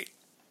was great.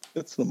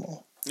 It's the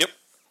mall. Yep.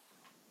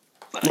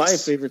 My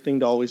favorite thing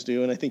to always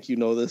do, and I think you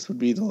know this, would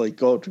be to like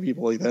go up to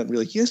people like that and be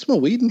like, "You guys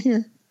smell weed in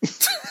here?"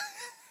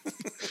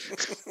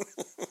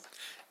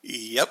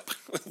 Yep.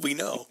 We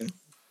know.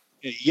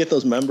 You get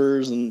those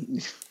members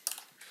and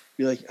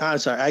be like, "I'm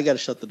sorry, I got to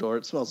shut the door.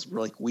 It smells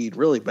like weed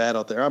really bad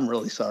out there. I'm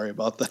really sorry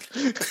about that."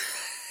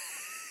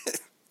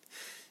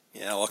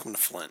 Yeah, welcome to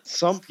Flint.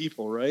 Some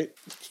people, right?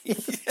 Man,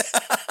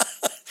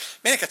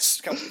 it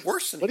got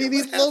worse than What do you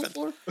here. need love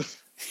for?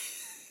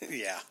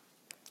 Yeah.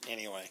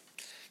 Anyway.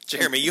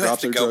 Jeremy, you Drop have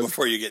to their go drugs.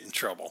 before you get in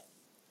trouble.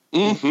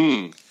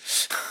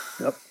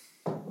 Mm-hmm. Yep.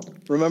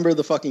 Remember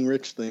the fucking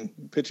rich thing.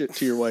 Pitch it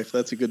to your wife.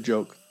 That's a good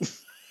joke.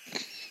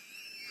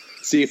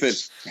 See if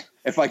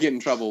I get in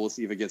trouble, we'll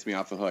see if it gets me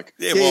off the hook.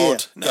 It Yeah,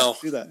 won't. yeah. No. Yeah,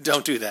 do that.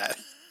 Don't do that.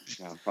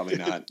 No, probably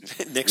not. Nick's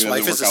It doesn't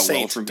wife is a work out well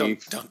saint. for me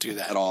Don't do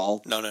that at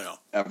all. No.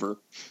 Ever.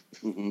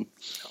 Mm-mm.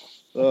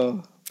 The I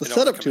don't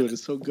setup to recommend it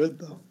is so good,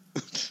 though.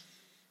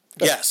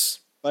 Yes.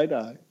 I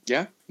die.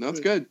 Yeah, no, it's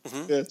good.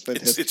 Yeah, it's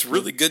fantastic. It's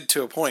really good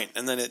to a point,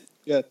 and then it.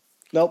 Yeah.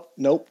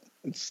 Nope.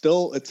 It's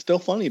still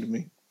funny to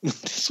me.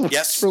 It's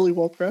Yes. really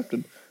well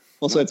crafted.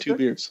 Also had That's 2 good.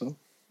 beers, so.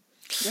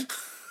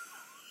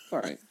 All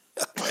right.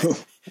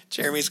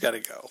 Jeremy's got to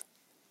go.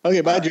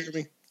 Okay, bye,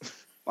 Jeremy.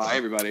 Bye,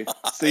 everybody.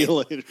 See you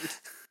later.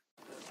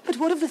 But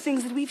what of the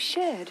things that we've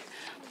shared?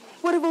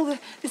 What of all the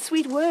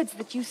sweet words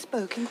that you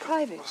spoke in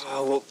private?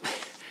 Oh,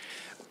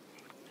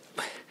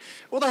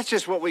 well, that's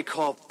just what we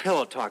call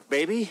pillow talk,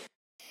 baby.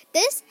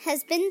 This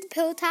has been the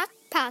Pillow Talk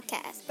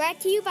Podcast, brought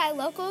to you by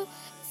Local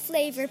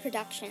Flavor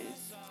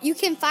Productions. You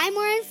can find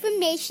more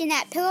information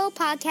at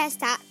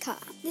pillowpodcast.com.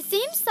 The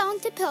theme song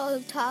to Pillow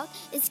Talk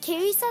is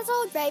Carrie Says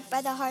All Right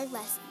by The Hard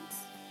Lessons.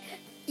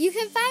 You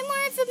can find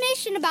more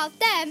information about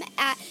them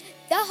at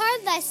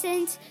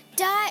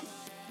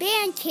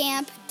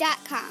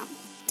thehardlessons.bandcamp.com.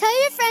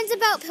 Tell your friends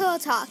about Pillow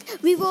Talk.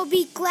 We will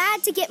be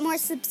glad to get more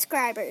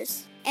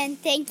subscribers. And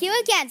thank you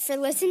again for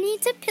listening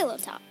to Pillow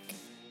Talk.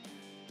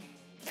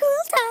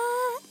 Pillow Talk.